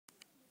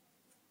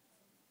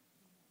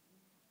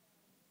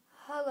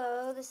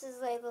this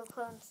is Lego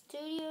Clone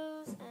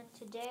Studios, and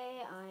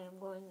today I am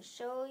going to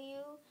show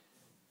you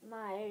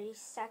my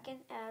second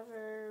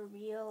ever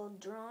real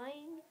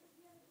drawing.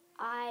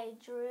 I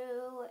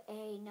drew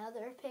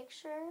another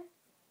picture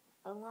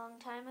a long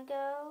time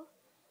ago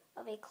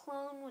of a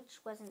clone which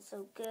wasn't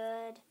so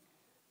good,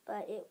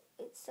 but it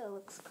still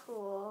looks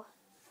cool.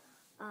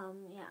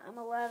 Yeah, I'm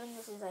 11,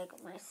 this is like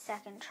my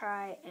second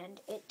try, and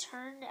it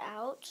turned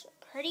out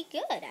pretty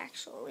good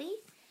actually.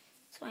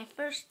 It's my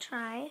first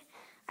try.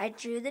 I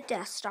drew the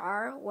Death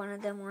Star. One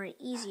of them were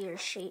easier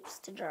shapes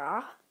to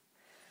draw.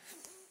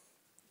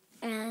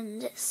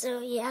 And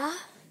so yeah,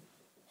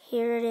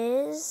 here it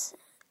is.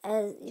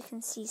 As you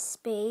can see,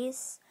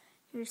 space.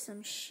 Here's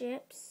some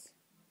ships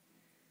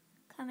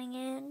coming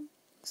in.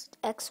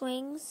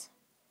 X-Wings.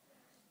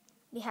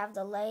 We have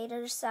the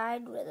lighter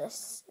side where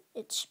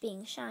it's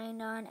being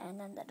shined on, and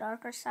then the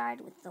darker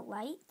side with the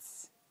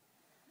lights.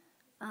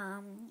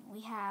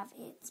 We have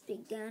its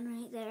big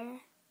gun right there.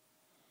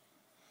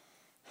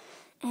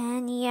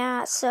 And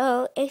yeah,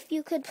 so if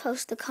you could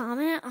post a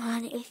comment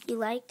on if you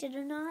liked it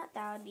or not,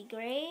 that would be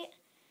great.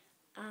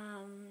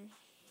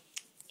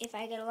 If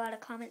I get a lot of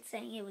comments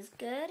saying it was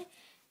good,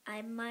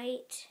 I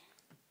might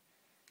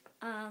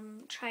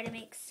try to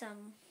make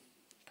some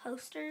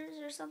posters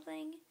or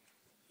something.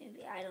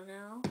 Maybe, I don't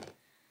know.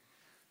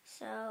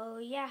 So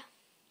yeah,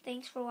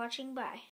 thanks for watching. Bye.